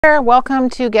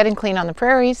Welcome to Getting Clean on the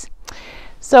Prairies.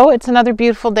 So it's another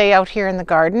beautiful day out here in the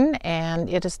garden, and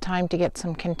it is time to get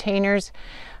some containers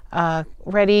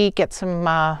ready, get some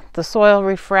the soil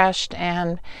refreshed,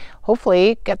 and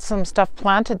hopefully get some stuff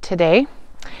planted today.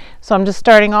 So I'm just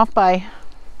starting off by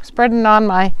spreading on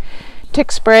my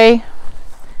tick spray.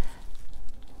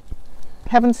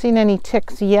 Haven't seen any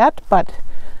ticks yet, but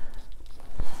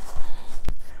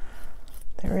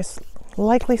there is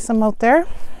likely some out there.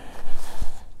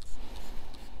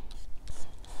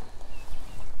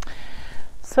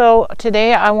 So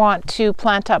today I want to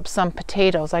plant up some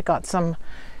potatoes. I got some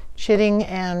chitting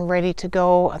and ready to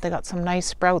go. They got some nice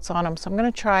sprouts on them. So I'm going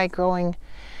to try growing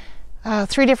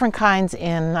 3 different kinds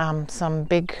in some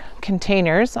big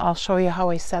containers. I'll show you how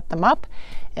I set them up.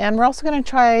 And we're also going to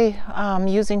try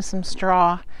using some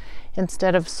straw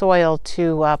instead of soil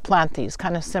to plant these,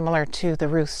 kind of similar to the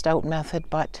Ruth Stout method,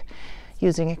 but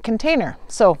using a container.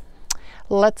 So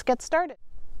let's get started.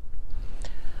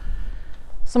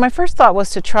 So my first thought was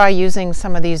to try using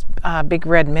some of these big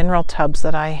red mineral tubs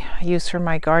that I use for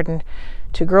my garden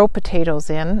to grow potatoes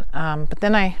in. But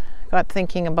then I got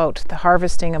thinking about the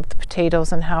harvesting of the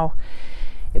potatoes and how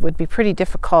it would be pretty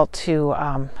difficult to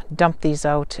dump these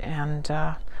out and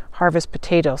harvest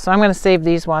potatoes. So I'm going to save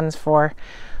these ones for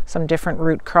some different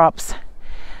root crops.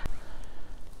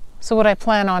 So what I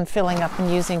plan on filling up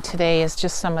and using today is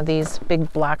just some of these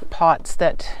big black pots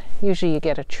that usually you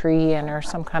get a tree in or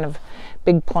some kind of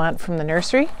big plant from the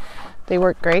nursery. They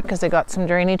work great because they got some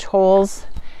drainage holes.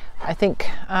 I think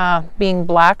being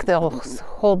black, they'll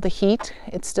hold the heat.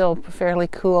 It's still fairly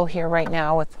cool here right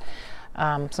now with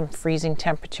some freezing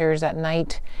temperatures at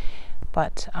night.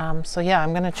 But so yeah,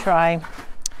 I'm going to try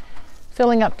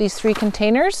filling up these 3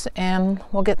 containers and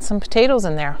we'll get some potatoes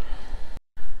in there.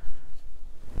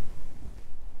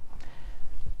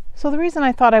 So the reason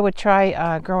I thought I would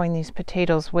try growing these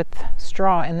potatoes with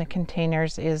straw in the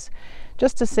containers is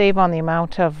just to save on the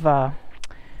amount of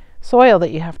soil that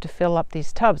you have to fill up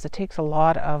these tubs. It takes a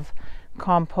lot of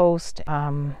compost,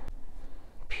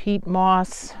 peat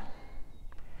moss,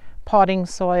 potting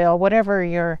soil, whatever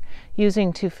you're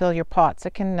using to fill your pots.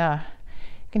 It can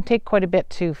take quite a bit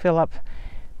to fill up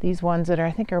these ones that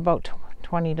I think are about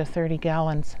 20 to 30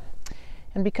 gallons.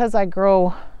 And because I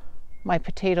grow my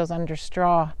potatoes under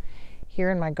straw here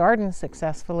in my garden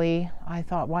successfully, I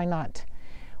thought,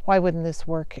 why wouldn't this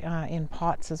work in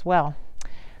pots as well?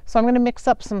 So I'm going to mix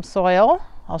up some soil.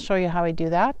 I'll show you how I do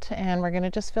that, and we're going to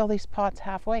just fill these pots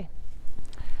halfway.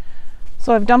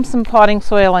 So I've dumped some potting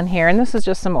soil in here, and this is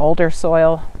just some older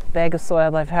soil, bag of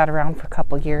soil I've had around for a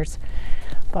couple years.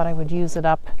 Thought I would use it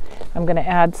up. I'm going to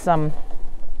add some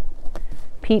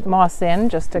peat moss in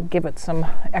just to give it some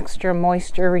extra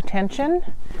moisture retention.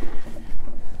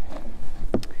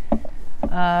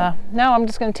 Now I'm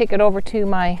just going to take it over to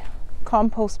my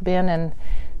compost bin and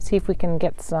see if we can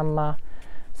get some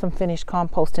finished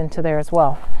compost into there as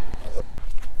well.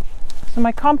 So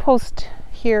my compost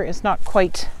here is not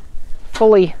quite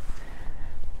fully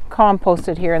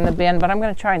composted here in the bin, but I'm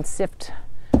going to try and sift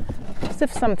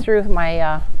some through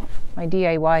my my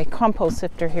DIY compost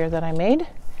sifter here that I made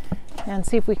and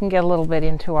see if we can get a little bit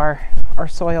into our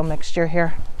soil mixture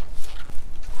here.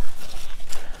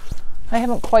 I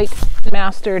haven't quite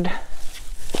mastered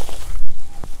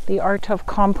the art of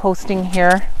composting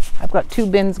here. I've got 2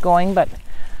 bins going, but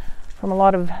from a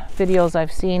lot of videos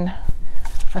I've seen,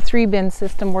 a 3-bin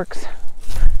system works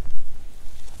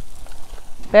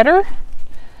better.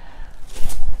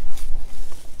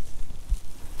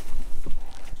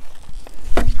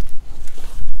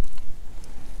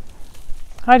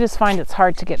 I just find it's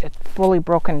hard to get it fully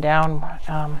broken down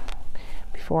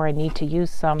before I need to use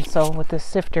some. So with this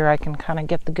sifter I can kind of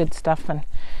get the good stuff and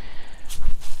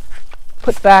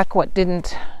put back what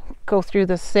didn't go through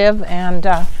the sieve and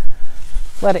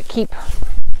let it keep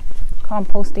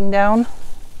composting down.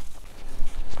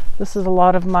 This is a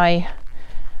lot of my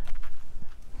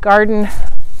garden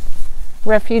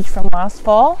refuge from last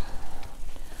fall.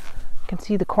 You can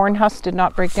see the corn husk did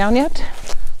not break down yet.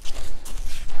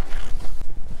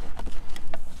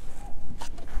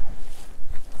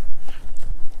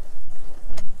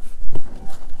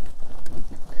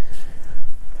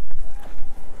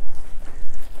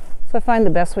 So I find the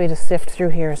best way to sift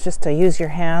through here is just to use your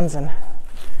hands and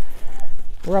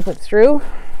rub it through.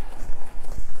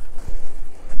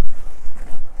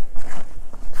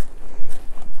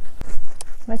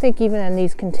 I think even in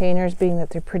these containers, being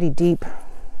that they're pretty deep,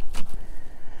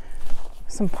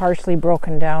 some partially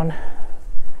broken down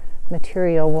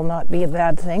material will not be a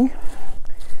bad thing.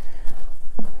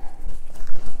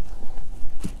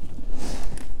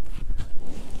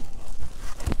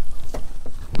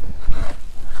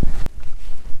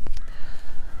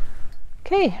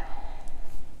 Okay,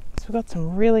 so we've got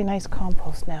some really nice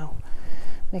compost now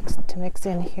to mix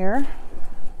in here.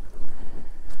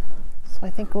 So I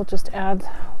think we'll just add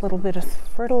a little bit of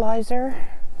fertilizer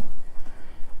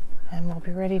and we'll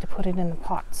be ready to put it in the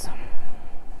pots.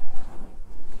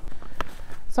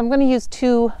 So I'm going to use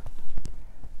two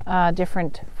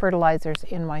different fertilizers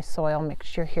in my soil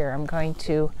mixture here. I'm going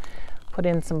to put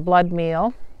in some blood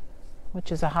meal,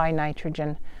 which is a high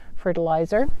nitrogen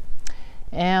fertilizer,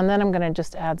 and then I'm going to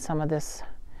just add some of this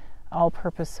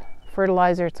all-purpose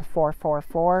fertilizer. It's a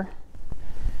 4-4-4.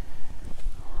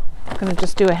 I'm going to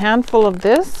just do a handful of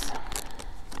this.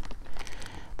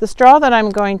 The straw that I'm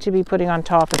going to be putting on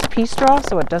top is pea straw,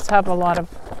 so it does have a lot of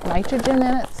nitrogen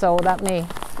in it, so that may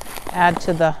add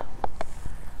to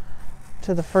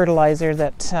the fertilizer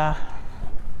that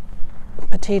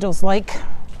potatoes like.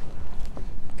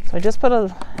 So I just put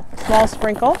a small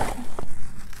sprinkle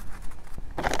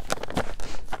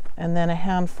and then a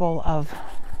handful of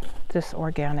this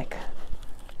organic.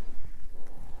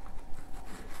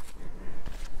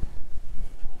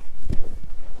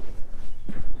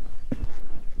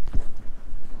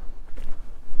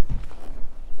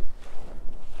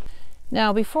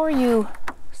 Now, before you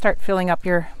start filling up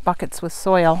your buckets with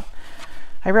soil,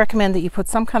 I recommend that you put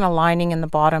some kind of lining in the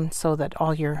bottom so that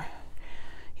all your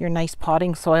nice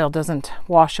potting soil doesn't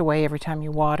wash away every time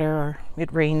you water or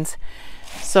it rains.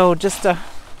 So just to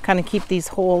kind of keep these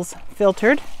holes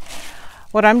filtered.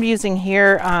 What I'm using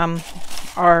here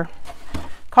are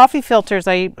coffee filters.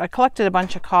 I collected a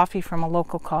bunch of coffee from a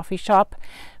local coffee shop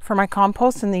for my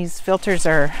compost, and these filters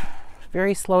are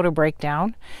very slow to break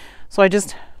down. So I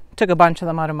just took a bunch of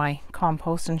them out of my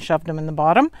compost and shoved them in the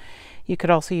bottom. You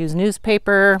could also use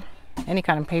newspaper, any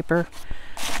kind of paper,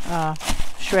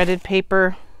 shredded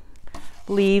paper,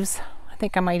 leaves. I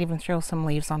think I might even throw some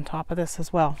leaves on top of this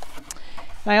as well.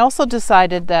 And I also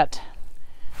decided that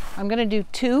I'm going to do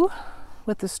 2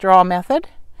 with the straw method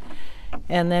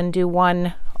and then do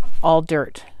 1 all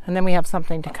dirt. And then we have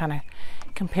something to kind of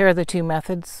compare the 2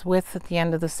 methods with at the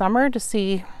end of the summer to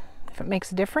see if it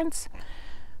makes a difference.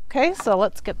 Okay, so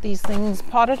let's get these things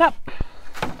potted up.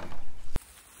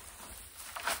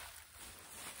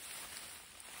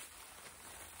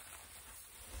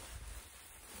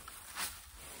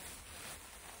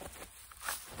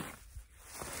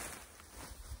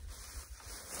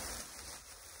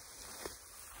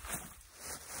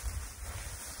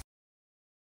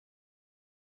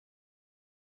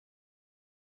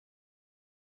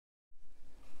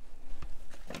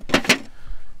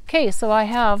 Okay, so I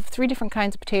have 3 different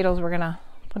kinds of potatoes we're gonna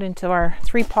put into our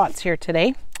 3 pots here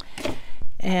today.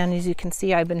 And as you can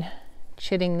see, I've been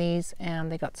chitting these and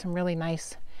they got some really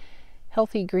nice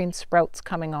healthy green sprouts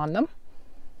coming on them.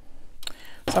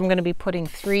 So I'm gonna be putting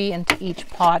 3 into each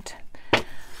pot.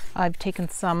 I've taken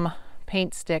some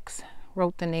paint sticks,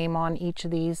 wrote the name on each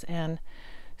of these and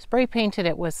spray painted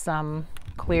it with some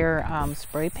clear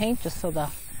spray paint just so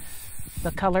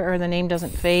the color or the name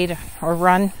doesn't fade or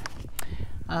run.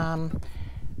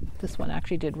 This one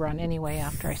actually did run anyway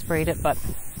after I sprayed it, but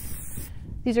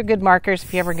these are good markers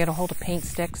if you ever get a hold of paint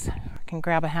sticks. You can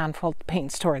grab a handful at the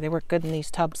paint store. They work good in these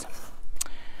tubs.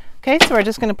 Okay, so we're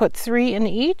just going to put 3 in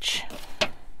each.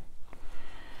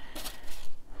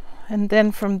 And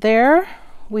then from there,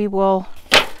 we will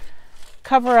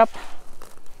cover up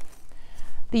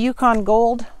the Yukon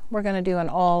Gold. We're going to do an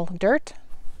all dirt.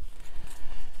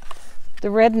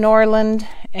 The Red Norland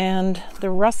and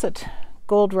the Russet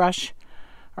Gold Rush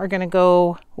are going to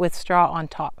go with straw on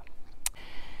top.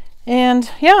 And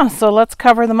yeah, so let's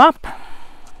cover them up.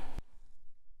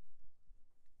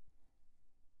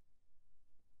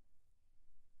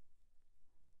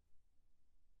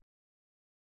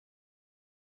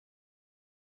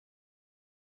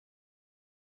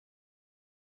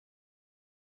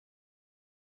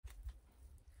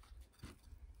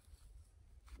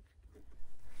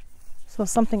 So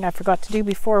something I forgot to do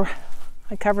before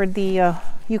I covered the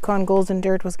Yukon Golds in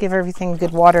dirt was give everything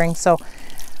good watering. So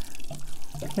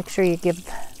make sure you give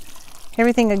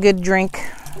everything a good drink.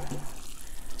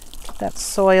 Get that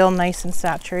soil nice and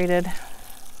saturated.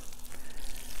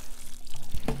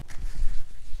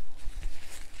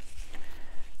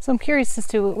 So I'm curious as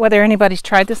to whether anybody's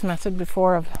tried this method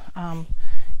before of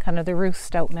kind of the Ruth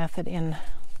Stout method in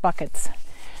buckets.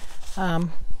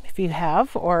 If you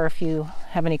have, or if you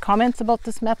have any comments about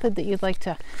this method that you'd like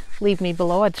to leave me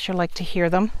below, I'd sure like to hear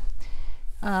them.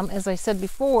 As I said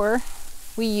before,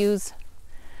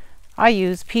 I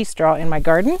use pea straw in my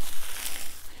garden,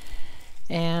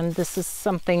 and this is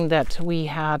something that we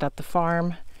had at the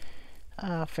farm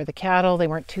for the cattle. They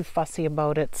weren't too fussy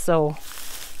about it, so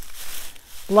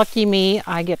lucky me,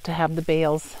 I get to have the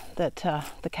bales that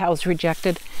the cows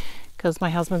rejected, because my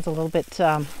husband's a little bit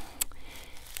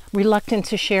reluctant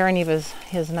to share any of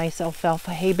his nice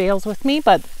alfalfa hay bales with me,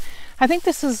 but I think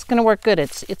this is going to work good.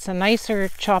 It's a nicer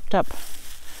chopped up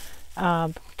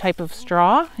type of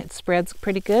straw. It spreads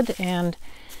pretty good, and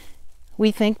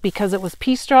we think because it was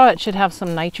pea straw, it should have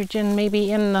some nitrogen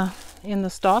maybe in the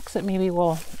stalks that maybe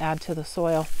will add to the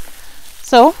soil.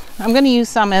 So I'm going to use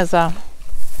some as a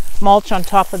mulch on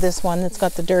top of this one that's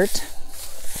got the dirt,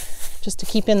 just to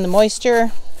keep in the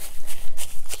moisture,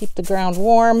 keep the ground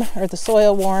warm, or the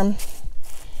soil warm.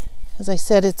 As I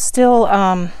said, it's still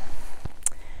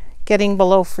getting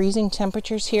below freezing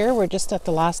temperatures here. We're just at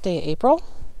the last day of April.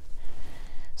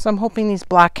 So I'm hoping these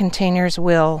black containers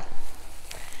will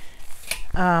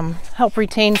help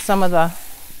retain some of the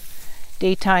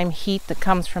daytime heat that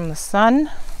comes from the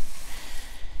sun,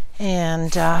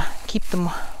 and keep them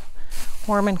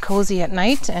warm and cozy at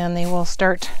night, and they will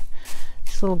start,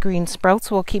 these little green sprouts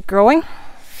will keep growing.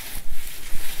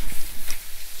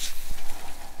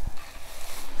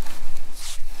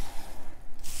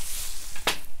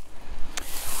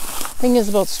 Thing is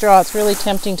about straw, it's really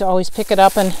tempting to always pick it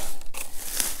up and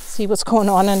see what's going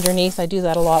on underneath. I do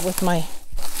that a lot with my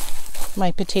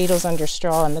potatoes under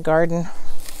straw in the garden.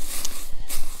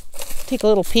 Take a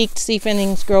little peek to see if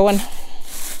anything's growing.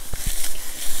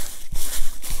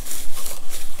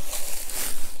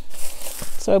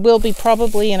 So I will be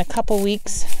probably in a couple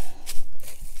weeks,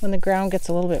 when the ground gets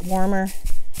a little bit warmer,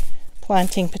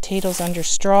 planting potatoes under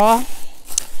straw.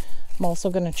 I'm also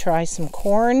going to try some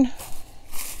corn,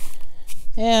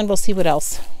 and we'll see what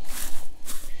else.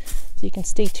 So you can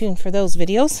stay tuned for those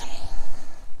videos.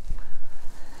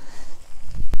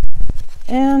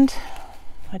 And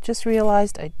I just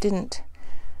realized I didn't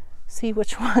see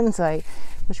which one's the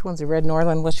Red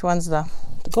Norland, which one's the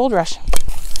Gold Rush.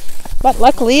 But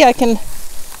luckily I can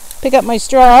pick up my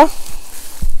straw.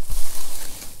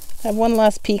 Have one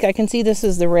last peek. I can see this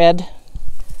is the Red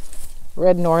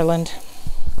Norland.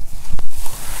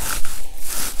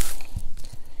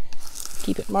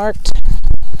 Keep it marked.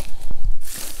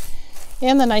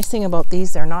 And the nice thing about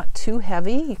these, they're not too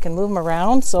heavy. You can move them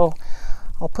around, so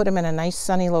I'll put them in a nice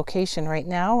sunny location right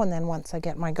now, and then once I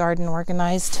get my garden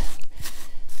organized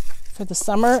for the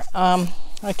summer,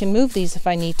 I can move these if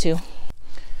I need to.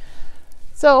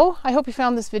 So I hope you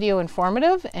found this video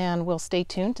informative, and we'll stay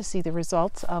tuned to see the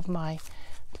results of my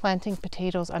planting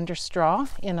potatoes under straw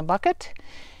in a bucket.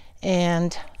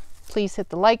 And please hit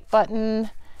the like button,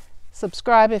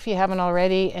 subscribe if you haven't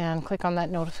already, and click on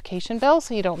that notification bell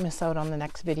so you don't miss out on the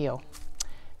next video.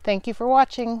 Thank you for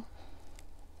watching.